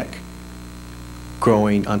high-tech,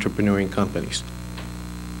 growing, entrepreneuring companies?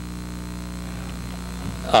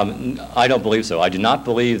 I don't believe so. I do not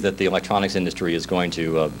believe that the electronics industry is going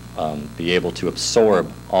to be able to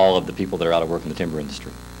absorb all of the people that are out of work in the timber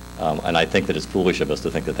industry. And I think that it's foolish of us to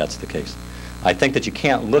think that that's the case. I think that you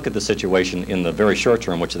can't look at the situation in the very short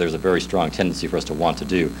term, which there's a very strong tendency for us to want to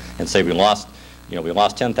do, and say we lost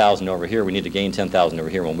 10,000 over here, we need to gain 10,000 over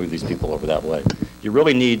here, and we'll move these people over that way. You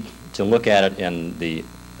really need to look at it in the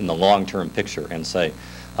long-term picture and say,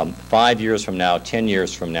 5 years from now, 10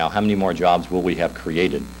 years from now, how many more jobs will we have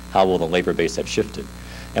created? How will the labor base have shifted?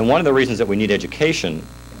 And one of the reasons that we need education,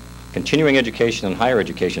 continuing education and higher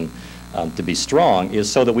education, to be strong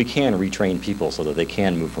is so that we can retrain people so that they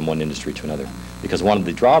can move from one industry to another. Because one of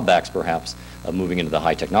the drawbacks, perhaps, of moving into the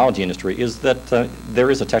high technology industry is that there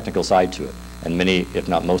is a technical side to it. And many, if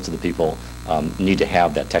not most of the people, need to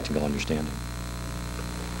have that technical understanding.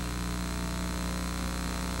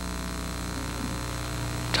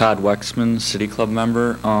 Todd Wexman, City Club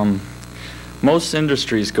member. Most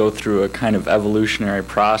industries go through a kind of evolutionary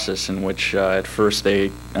process in which at first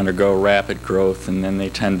they undergo rapid growth and then they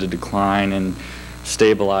tend to decline and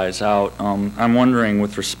stabilize out. I'm wondering,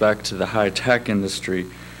 with respect to the high-tech industry,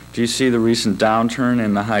 do you see the recent downturn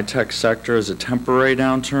in the high-tech sector as a temporary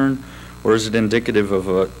downturn, or is it indicative of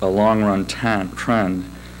a long-run trend?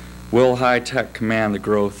 Will high-tech command the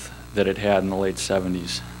growth that it had in the late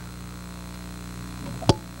 70s?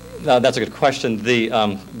 That's a good question.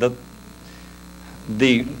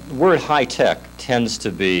 The word high-tech tends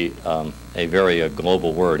to be a very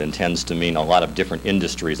global word and tends to mean a lot of different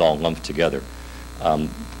industries all lumped together.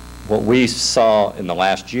 What we saw in the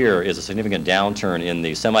last year is a significant downturn in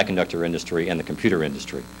the semiconductor industry and the computer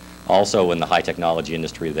industry. Also in the high technology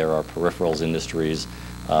industry, there are peripherals industries,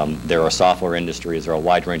 there are software industries, there are a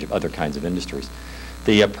wide range of other kinds of industries.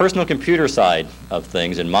 The personal computer side of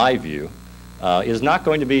things, in my view, is not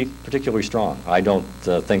going to be particularly strong. I don't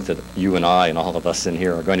think that you and I and all of us in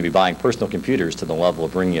here are going to be buying personal computers to the level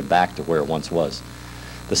of bringing it back to where it once was.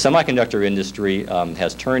 The semiconductor industry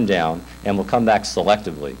has turned down and will come back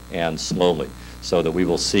selectively and slowly, so that we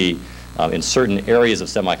will see in certain areas of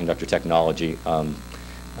semiconductor technology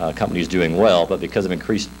companies doing well, but because of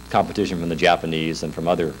increased competition from the Japanese and from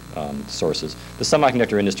other sources, the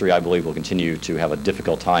semiconductor industry, I believe, will continue to have a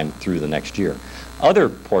difficult time through the next year. Other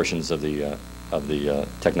portions of the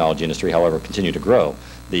technology industry, however, continue to grow.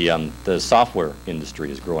 The software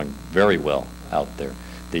industry is growing very well out there.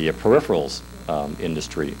 The peripherals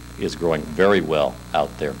industry is growing very well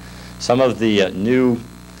out there. Some of the new,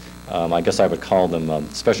 I guess I would call them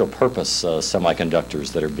special purpose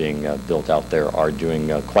semiconductors that are being built out there are doing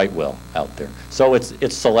quite well out there. So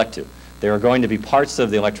it's selective. There are going to be parts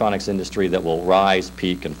of the electronics industry that will rise,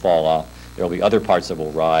 peak, and fall off. There will be other parts that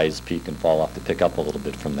will rise, peak, and fall off to pick up a little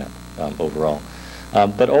bit from that overall.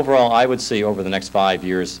 But overall, I would see over the next 5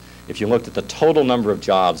 years, if you looked at the total number of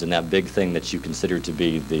jobs in that big thing that you consider to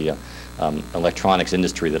be the electronics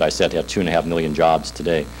industry that I said had 2.5 million jobs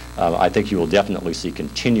today, I think you will definitely see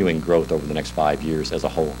continuing growth over the next 5 years as a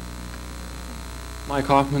whole. Mike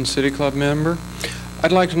Hoffman, City Club member.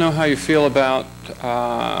 I'd like to know how you feel about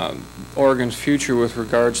Oregon's future with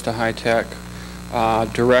regards to high tech,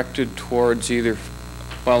 directed towards either,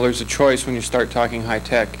 well, there's a choice when you start talking high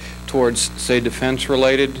tech, towards, say,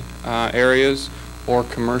 defense-related areas or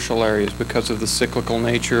commercial areas because of the cyclical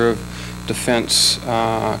nature of defense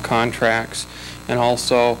contracts. And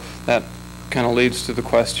also that kind of leads to the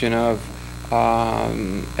question of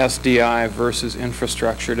SDI versus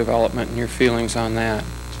infrastructure development and your feelings on that.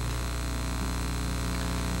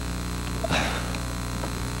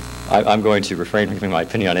 I'm going to refrain from giving my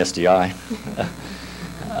opinion on SDI.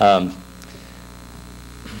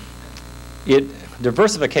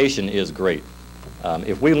 Diversification is great.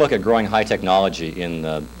 If we look at growing high technology in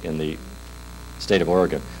the state of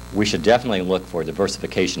Oregon, we should definitely look for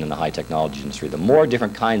diversification in the high technology industry. The more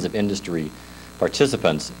different kinds of industry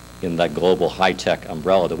participants in that global high-tech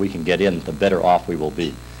umbrella that we can get in, the better off we will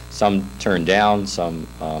be. Some turn down, some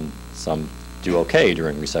do okay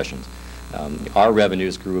during recessions. Our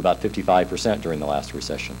revenues grew about 55% during the last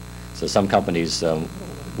recession. So some companies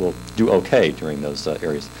will do okay during those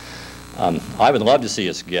areas. I would love to see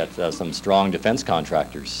us get some strong defense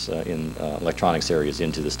contractors in electronics areas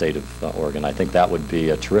into the state of Oregon. I think that would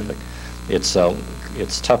be terrific. It's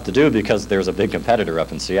tough to do because there's a big competitor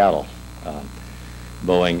up in Seattle.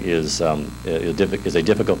 Boeing is a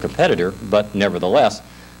difficult competitor, but nevertheless,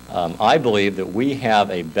 I believe that we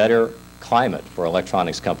have a better climate for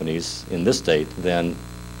electronics companies in this state than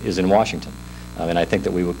is in Washington. And I think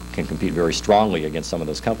that we can compete very strongly against some of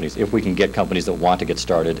those companies if we can get companies that want to get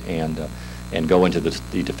started and go into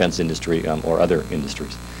the defense industry or other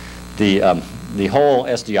industries. The whole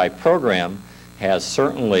SDI program has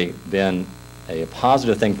certainly been a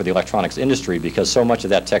positive thing for the electronics industry because so much of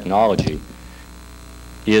that technology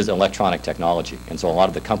is electronic technology. And so a lot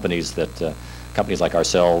of the companies that companies like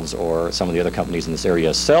ourselves or some of the other companies in this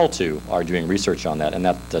area sell to are doing research on that, and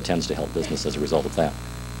that tends to help business as a result of that.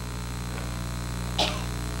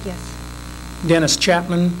 Yes. Dennis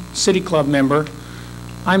Chapman, City Club member.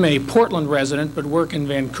 I'm a Portland resident but work in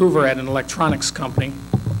Vancouver at an electronics company.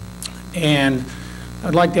 And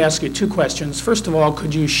I'd like to ask you two questions. First of all,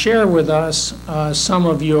 could you share with us some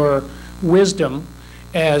of your wisdom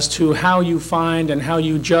as to how you find and how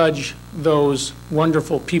you judge those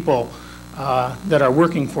wonderful people that are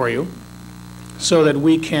working for you so that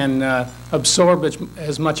we can absorb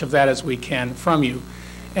as much of that as we can from you?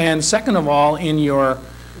 And second of all, in your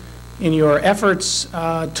efforts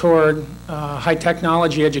toward high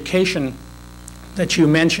technology education that you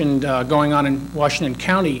mentioned going on in Washington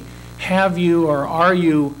County, have you or are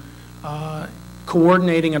you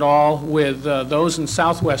coordinating at all with those in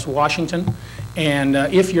Southwest Washington? And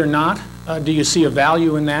if you're not, do you see a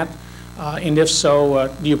value in that? And if so,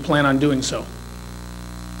 do you plan on doing so?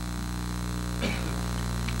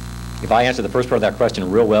 If I answer the first part of that question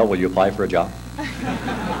real well, will you apply for a job?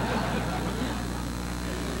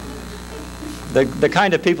 The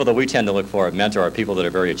kind of people that we tend to look for at Mentor are people that are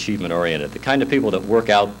very achievement-oriented. The kind of people that work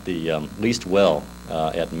out the least well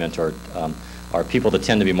at Mentor are people that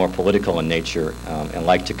tend to be more political in nature and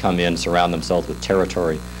like to come in, surround themselves with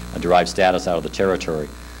territory, derive status out of the territory.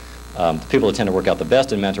 The people that tend to work out the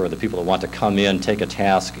best in Mentor are the people that want to come in, take a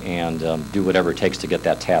task, and do whatever it takes to get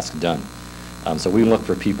that task done. So we look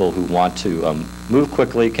for people who want to move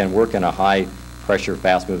quickly, can work in a high-pressure,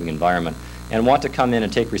 fast-moving environment, and want to come in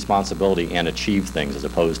and take responsibility and achieve things as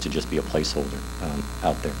opposed to just be a placeholder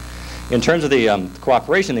out there. In terms of the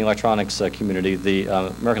cooperation in the electronics community, the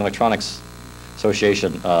American Electronics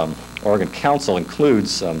Association Oregon Council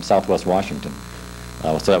includes Southwest Washington,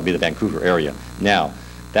 so that would be the Vancouver area. Now,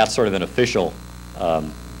 that's sort of an official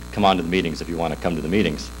come on to the meetings if you want to come to the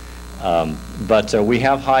meetings. But we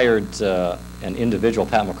have hired an individual,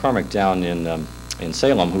 Pat McCormick, down in in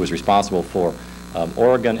Salem, who is responsible for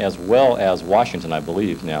Oregon as well as Washington, I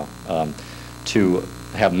believe now, to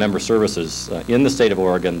have member services in the state of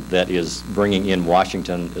Oregon that is bringing in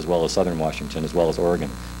Washington as well as southern Washington as well as Oregon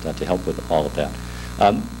to help with all of that.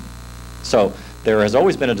 So there has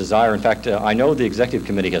always been a desire. In fact, I know the executive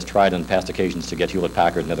committee has tried on past occasions to get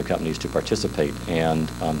Hewlett-Packard and other companies to participate,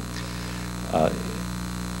 and I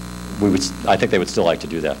think they would still like to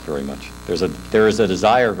do that very much. There is a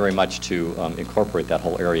desire very much to incorporate that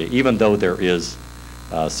whole area, even though there is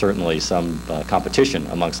certainly some competition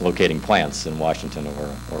amongst locating plants in Washington or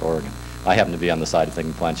Oregon. I happen to be on the side of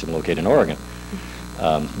thinking plants should locate in Oregon,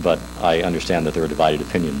 but I understand that there are divided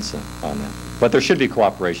opinions on that. But there should be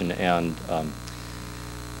cooperation, and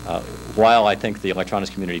while I think the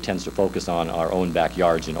electronics community tends to focus on our own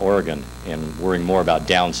backyards in Oregon and worrying more about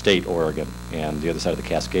downstate Oregon and the other side of the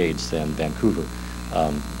Cascades than Vancouver,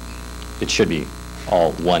 it should be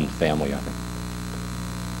all one family, I think.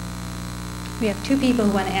 We have two people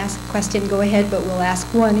who want to ask a question. Go ahead, but we'll ask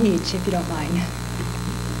one each, if you don't mind.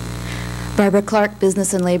 Barbara Clark,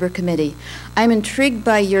 Business and Labor Committee. I'm intrigued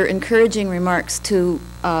by your encouraging remarks to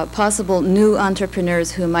possible new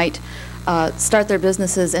entrepreneurs who might start their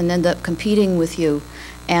businesses and end up competing with you.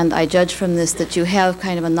 And I judge from this that you have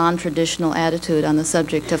kind of a non-traditional attitude on the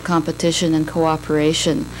subject of competition and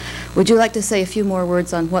cooperation. Would you like to say a few more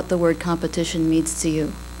words on what the word competition means to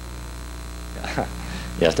you?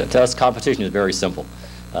 Yes, to us, competition is very simple.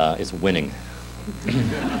 It's winning.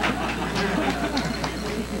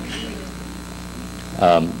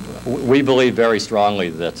 We believe very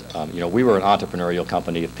strongly that, we were an entrepreneurial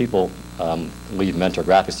company. If people leave Mentor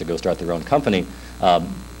Graphics to go start their own company,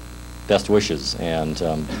 best wishes, and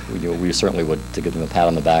we certainly would to give them a pat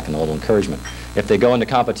on the back and a little encouragement. If they go into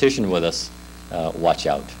competition with us, watch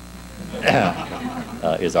out,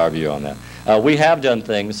 is our view on that. We have done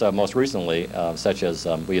things most recently, such as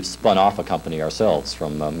we have spun off a company ourselves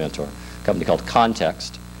from Mentor, a company called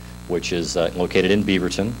Context, which is located in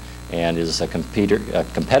Beaverton and is a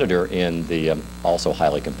competitor in the also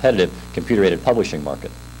highly competitive computer-aided publishing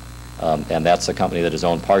market. And that's a company that is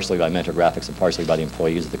owned partially by Mentor Graphics and partially by the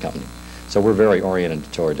employees of the company. So we're very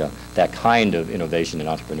oriented toward that kind of innovation and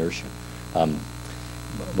entrepreneurship.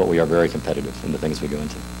 But we are very competitive in the things we go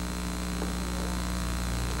into.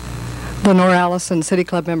 Lenore Allison, City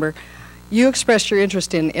Club member. You expressed your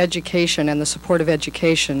interest in education and the support of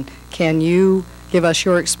education. Can you give us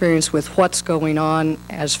your experience with what's going on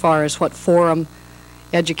as far as what forum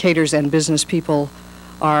educators and business people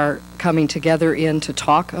are coming together in to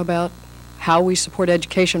talk about how we support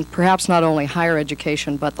education, perhaps not only higher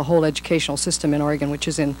education, but the whole educational system in Oregon, which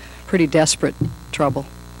is in pretty desperate trouble?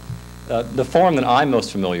 The forum that I'm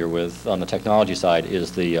most familiar with on the technology side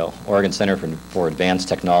is the Oregon Center for Advanced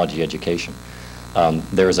Technology Education.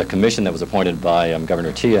 There is a commission that was appointed by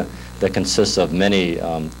Governor Tia that consists of many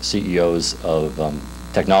CEOs of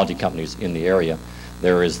technology companies in the area.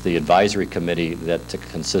 There is the advisory committee that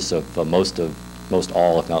consists of most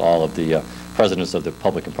all, if not all, of the presidents of the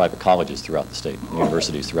public and private colleges throughout the state,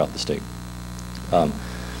 universities throughout the state.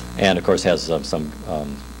 And of course has some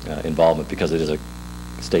involvement because it is a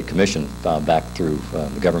state commission back through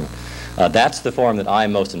the government. That's the forum that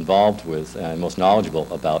I'm most involved with and most knowledgeable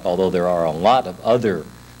about, although there are a lot of other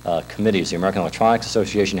committees. The American Electronics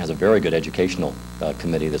Association has a very good educational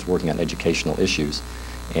committee that's working on educational issues.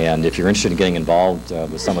 And if you're interested in getting involved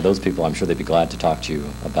with some of those people, I'm sure they'd be glad to talk to you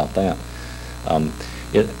about that.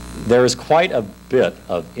 There is quite a bit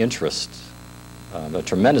of interest, a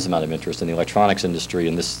tremendous amount of interest in the electronics industry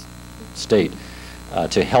in this state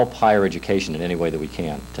to help higher education in any way that we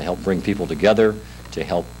can, to help bring people together, to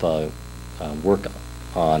help work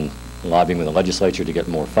on lobbying with the legislature to get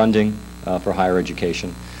more funding for higher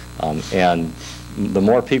education. And the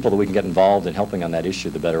more people that we can get involved in helping on that issue,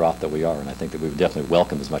 the better off that we are. And I think that we would definitely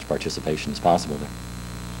welcome as much participation as possible there.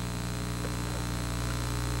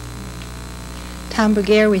 Tom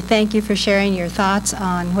Bruggere, we thank you for sharing your thoughts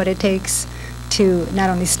on what it takes to not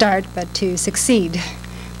only start, but to succeed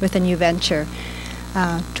with a new venture.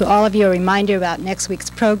 To all of you, a reminder about next week's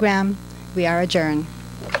program. We are adjourned.